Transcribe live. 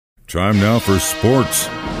Time now for sports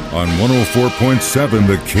on 104.7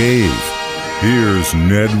 The Cave. Here's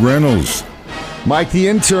Ned Reynolds. Mike the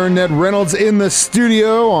intern, Ned Reynolds in the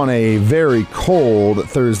studio on a very cold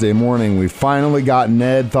Thursday morning. We finally got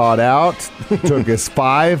Ned thawed out. Took us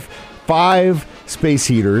five space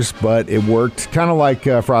heaters, but it worked kind of like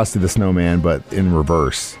Frosty the Snowman, but in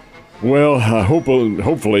reverse. Well,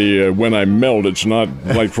 hopefully when I melt, it's not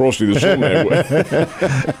like Frosty the Snowman.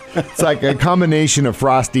 It's like a combination of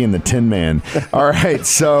Frosty and the Tin Man. All right,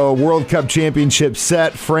 so World Cup Championship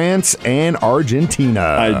set, France and Argentina.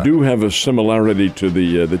 I do have a similarity to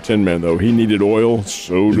the Tin Man, though. He needed oil,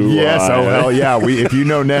 so do I. Yes, oh hell yeah. If you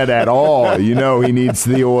know Ned at all, you know he needs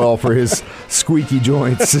the oil for his squeaky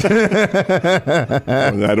joints.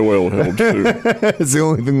 That oil helps, too. It's the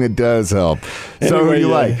only thing that does help. So Anyway, who do you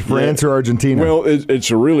like, France or Argentina? Well,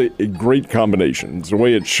 it's a really great combination. It's the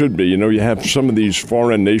way it should be. You know, you have some of these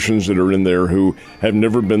foreign nations that are in there who have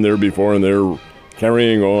never been there before, and they're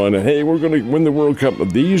carrying on. Hey, we're going to win the World Cup.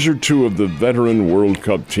 These are two of the veteran World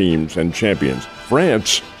Cup teams and champions.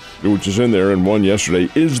 France, which is in there and won yesterday,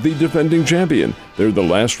 is the defending champion. They're the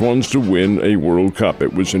last ones to win a World Cup.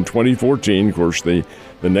 It was in 2014. Of course, the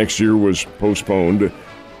next year was postponed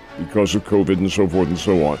because of COVID and so forth and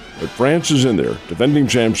so on. But France is in there, defending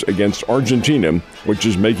champs against Argentina, which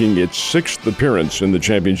is making its sixth appearance in the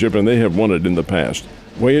championship, and they have won it in the past.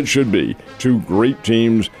 Way it should be. Two great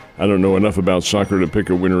teams. I don't know enough about soccer to pick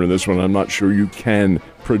a winner in this one. I'm not sure you can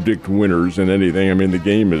predict winners in anything. I mean, the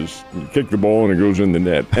game is you kick the ball and it goes in the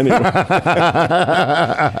net. Anyway,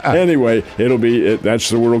 that's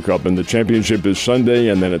the World Cup, and the championship is Sunday,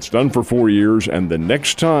 and then it's done for 4 years, and the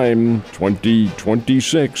next time,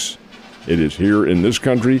 2026, it is here in this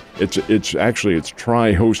country. It's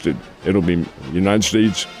tri-hosted. It'll be United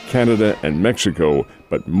States, Canada, and Mexico,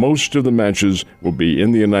 but most of the matches will be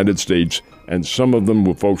in the United States, and some of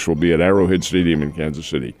them, folks, will be at Arrowhead Stadium in Kansas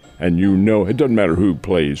City. And you know, it doesn't matter who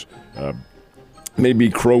plays. Maybe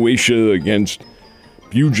Croatia against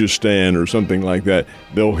Bujistan or something like that.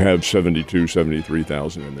 They'll have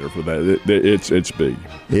 73,000 in there for that. It's big.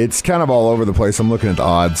 It's kind of all over the place. I'm looking at the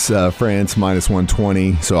odds. France minus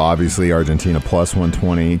 120, so obviously Argentina plus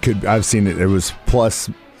 120. I've seen it. It was plus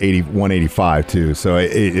 185 too, so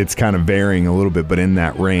it's kind of varying a little bit, but in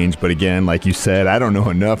that range. But again, like you said, I don't know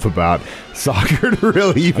enough about soccer to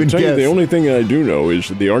really even guess. You, the only thing I do know is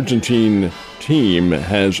that the Argentine team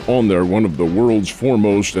has on there one of the world's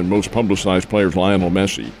foremost and most publicized players, Lionel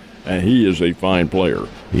Messi. And he is a fine player.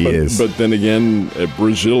 He is. But then again,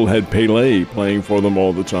 Brazil had Pelé playing for them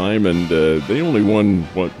all the time, and they only won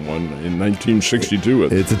in 1962.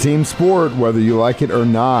 It's a team sport, whether you like it or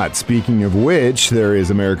not. Speaking of which, there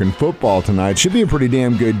is American football tonight. Should be a pretty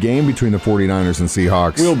damn good game between the 49ers and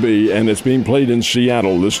Seahawks. Will be, and it's being played in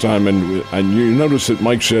Seattle this time. And you notice that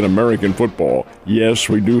Mike said American football. Yes,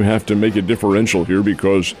 we do have to make a differential here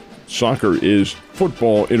because soccer is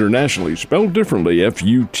football internationally, spelled differently,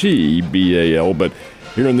 F-U-T-B-A-L, but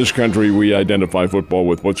here in this country we identify football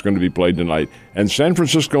with what's going to be played tonight. And San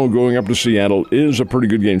Francisco going up to Seattle is a pretty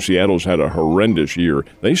good game. Seattle's had a horrendous year.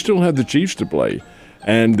 They still have the Chiefs to play.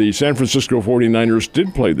 And the San Francisco 49ers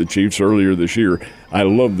did play the Chiefs earlier this year. I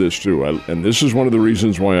love this too, and this is one of the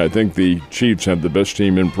reasons why I think the Chiefs have the best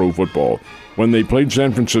team in pro football. When they played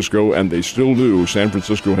San Francisco, and they still do, San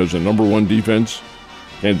Francisco has the number one defense.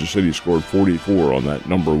 Kansas City scored 44 on that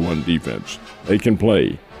number one defense. They can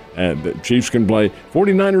play, and the Chiefs can play.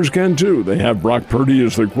 49ers can too. They have Brock Purdy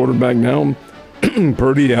as their quarterback now.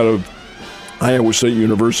 Purdy out of Iowa State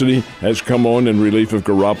University has come on in relief of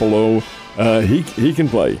Garoppolo. He can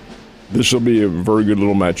play. This will be a very good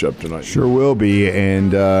little matchup tonight. Sure will be,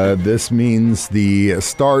 and this means the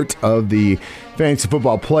start of the fantasy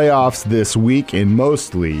football playoffs this week in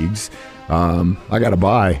most leagues. I got a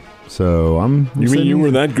bye. So You mean you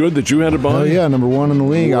were that good that you had a bye? Oh yeah, number one in the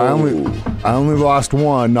league. I only lost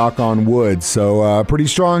one, knock on wood. So pretty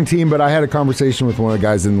strong team. But I had a conversation with one of the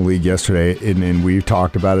guys in the league yesterday, and we've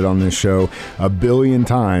talked about it on this show a billion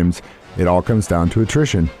times. It all comes down to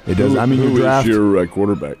attrition. It does. Who is your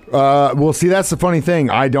quarterback? Well, see, that's the funny thing.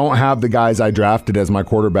 I don't have the guys I drafted as my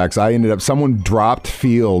quarterbacks. Someone dropped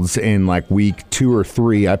Fields in like week 2 or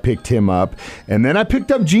 3. I picked him up. And then I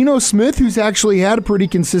picked up Geno Smith, who's actually had a pretty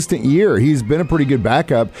consistent year. He's been a pretty good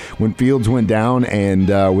backup when Fields went down and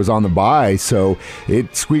was on the bye. So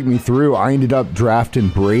it squeaked me through. I ended up drafting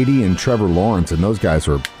Brady and Trevor Lawrence, and those guys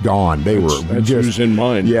were gone. That's who's in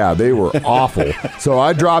mine. Yeah, they were awful. So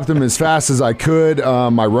I dropped them as fast as I could.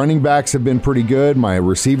 My running backs have been pretty good. My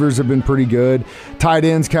receivers have been pretty good. Tight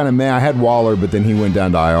ends kind of meh. I had Waller, but then he went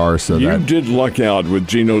down to IR. So you did luck out with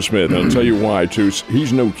Geno Smith. I'll tell you why, too.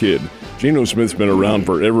 He's no kid. Geno Smith's been around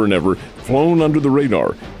forever and ever, flown under the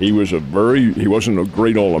radar. He wasn't a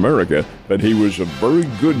great All-America, but he was a very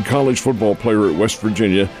good college football player at West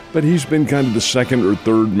Virginia, but he's been kind of the second or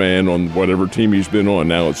third man on whatever team he's been on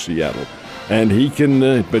now at Seattle. And he can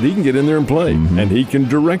get in there and play, and he can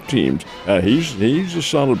direct teams. He's a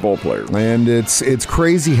solid ball player. And it's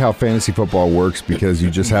crazy how fantasy football works, because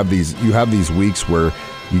you just have these weeks where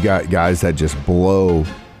you got guys that just blow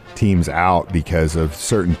teams out because of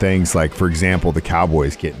certain things. Like, for example, the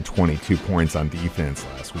Cowboys getting 22 points on defense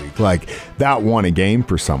last week. Like, that won a game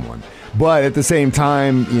for someone. But at the same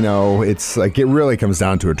time, it's like it really comes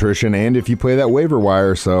down to attrition and if you play that waiver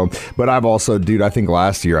wire. So, but I've also, I think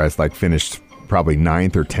last year I finished probably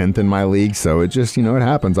 9th or 10th in my league. So it just, it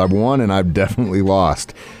happens. I've won and I've definitely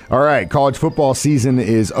lost. All right, college football season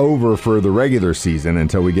is over for the regular season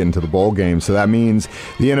until we get into the bowl game. So that means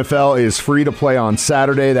the NFL is free to play on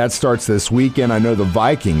Saturday. That starts this weekend. I know the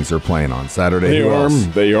Vikings are playing on Saturday.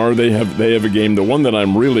 They are. They have a game. The one that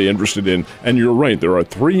I'm really interested in, and you're right, there are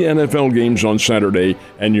 3 NFL games on Saturday,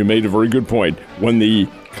 and you made a very good point. When the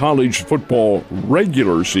college football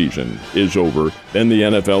regular season is over, then the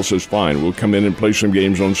NFL says, fine, we'll come in and play some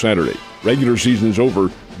games on Saturday. Regular season is over.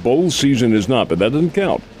 Bowl season is not, but that doesn't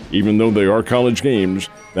count. Even though they are college games,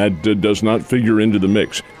 that does not figure into the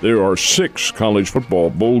mix. There are 6 college football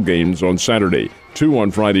bowl games on Saturday, 2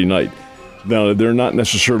 on Friday night. Now, they're not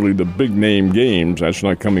necessarily the big-name games. That's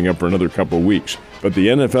not coming up for another couple of weeks. But the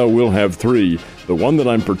NFL will have 3. The one that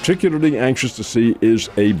I'm particularly anxious to see is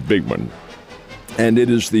a big one. And it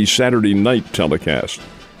is the Saturday night telecast.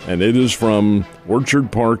 And it is from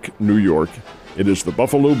Orchard Park, New York. It is the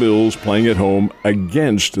Buffalo Bills playing at home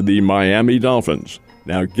against the Miami Dolphins.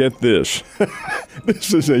 Now, get this.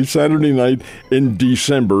 This is a Saturday night in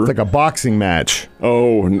December. It's like a boxing match.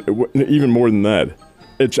 Oh, even more than that.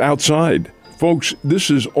 It's outside. Folks, this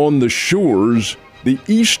is on the shores, the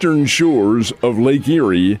eastern shores of Lake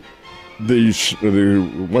Erie. What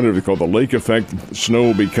do they call the lake effect? The snow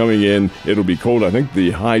will be coming in. It'll be cold. I think the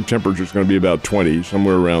high temperature is going to be about 20,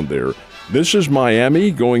 somewhere around there. This is Miami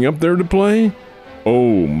going up there to play?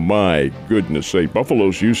 Oh, my goodness sake.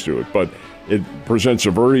 Buffalo's used to it, but it presents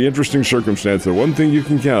a very interesting circumstance. The one thing you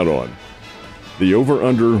can count on, the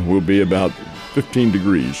over-under will be about 15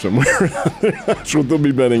 degrees somewhere around there. That's what they'll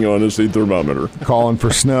be betting on, is the thermometer. Calling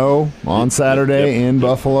for snow on Saturday in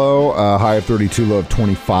Buffalo, high of 32, low of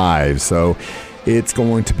 25. So it's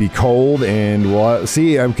going to be cold, and we'll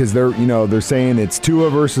see, because they're saying it's Tua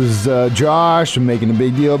versus Josh, and making a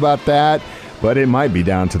big deal about that. But it might be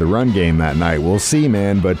down to the run game that night. We'll see,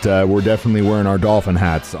 man. But we're definitely wearing our Dolphin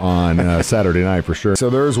hats on Saturday night for sure.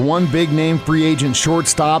 So there's one big-name free agent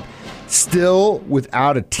shortstop still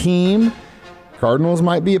without a team. Cardinals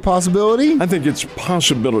might be a possibility? I think it's a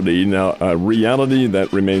possibility. Now, reality,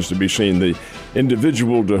 that remains to be seen. The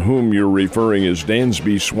individual to whom you're referring is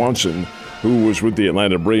Dansby Swanson, who was with the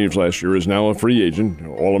Atlanta Braves last year, is now a free agent,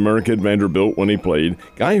 All-America at Vanderbilt when he played.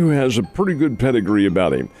 Guy who has a pretty good pedigree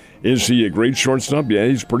about him. Is he a great shortstop? Yeah,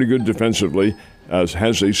 he's pretty good defensively.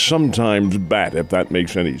 Has a sometimes bat, if that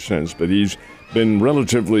makes any sense. But he's been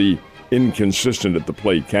relatively inconsistent at the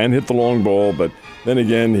plate. Can hit the long ball, but then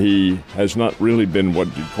again, he has not really been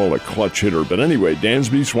what you'd call a clutch hitter. But anyway,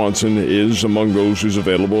 Dansby Swanson is among those who's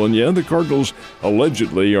available. And yeah, the Cardinals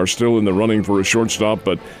allegedly are still in the running for a shortstop,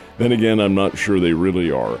 but then again, I'm not sure they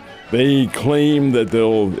really are. They claim that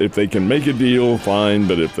if they can make a deal, fine,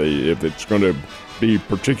 but if it's going to be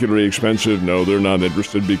particularly expensive, no, they're not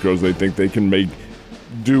interested, because they think they can make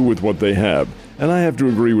do with what they have. And I have to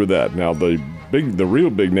agree with that. Now, the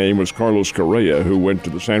real big name was Carlos Correa, who went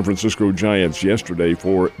to the San Francisco Giants yesterday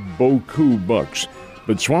for beaucoup bucks.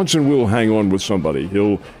 But Swanson will hang on with somebody.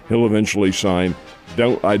 He'll eventually sign.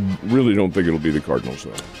 I really don't think it'll be the Cardinals,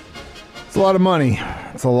 though. It's a lot of money.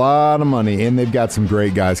 It's a lot of money, and they've got some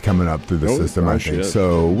great guys coming up through the system, I think. Yes.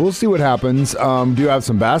 So we'll see what happens. Do have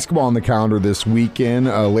some basketball on the calendar this weekend.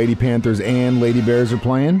 Lady Panthers and Lady Bears are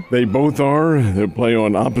playing. They both are. They'll play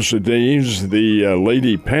on opposite days. The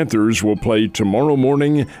Lady Panthers will play tomorrow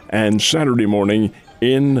morning and Saturday morning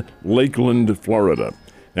in Lakeland, Florida.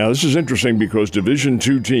 Now, this is interesting because Division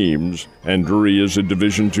II teams, and Drury is a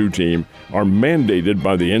Division II team, are mandated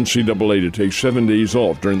by the NCAA to take 7 days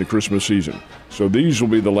off during the Christmas season. So these will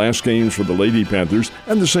be the last games for the Lady Panthers,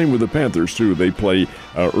 and the same with the Panthers, too. They play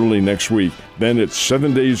early next week. Then it's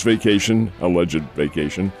 7 days vacation, alleged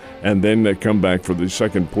vacation, and then they come back for the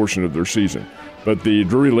second portion of their season. But the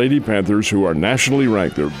Drury Lady Panthers, who are nationally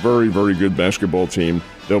ranked, they're a very, very good basketball team.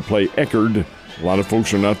 They'll play Eckerd. A lot of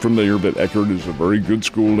folks are not familiar, but Eckerd is a very good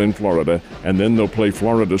school in Florida, and then they'll play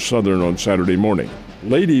Florida Southern on Saturday morning.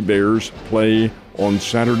 Lady Bears play on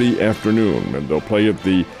Saturday afternoon, and they'll play at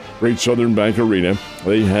the Great Southern Bank Arena.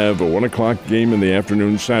 They have a 1 o'clock game in the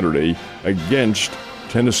afternoon Saturday against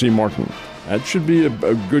Tennessee Martin. That should be a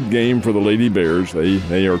good game for the Lady Bears.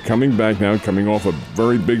 They are coming back now, coming off a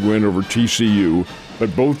very big win over TCU.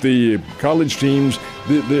 But both the college teams,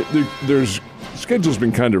 there's schedule's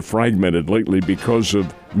been kind of fragmented lately because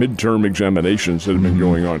of midterm examinations that have been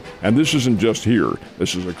going on. And this isn't just here.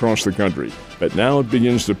 This is across the country. But now it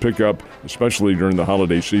begins to pick up, especially during the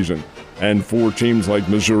holiday season. And for teams like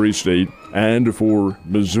Missouri State and for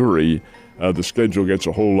Missouri, the schedule gets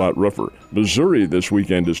a whole lot rougher. Missouri this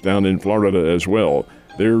weekend is down in Florida as well.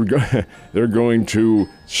 They're going to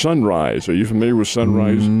Sunrise. Are you familiar with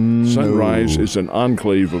Sunrise? No. Sunrise is an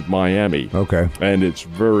enclave of Miami. Okay. And it's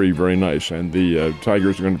very, very nice. And the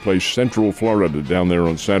Tigers are going to play Central Florida down there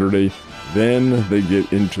on Saturday. Then they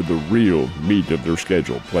get into the real meat of their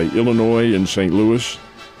schedule. Play Illinois in St. Louis,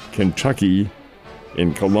 Kentucky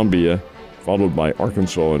in Columbia, followed by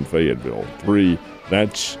Arkansas and Fayetteville. 3,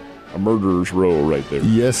 that's a murderer's row right there.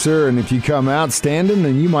 Yes, sir. And if you come out standing,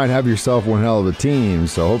 then you might have yourself one hell of a team.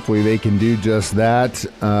 So hopefully they can do just that.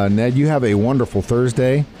 Ned, you have a wonderful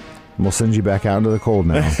Thursday. And we'll send you back out into the cold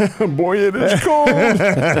now. Boy, it is cold.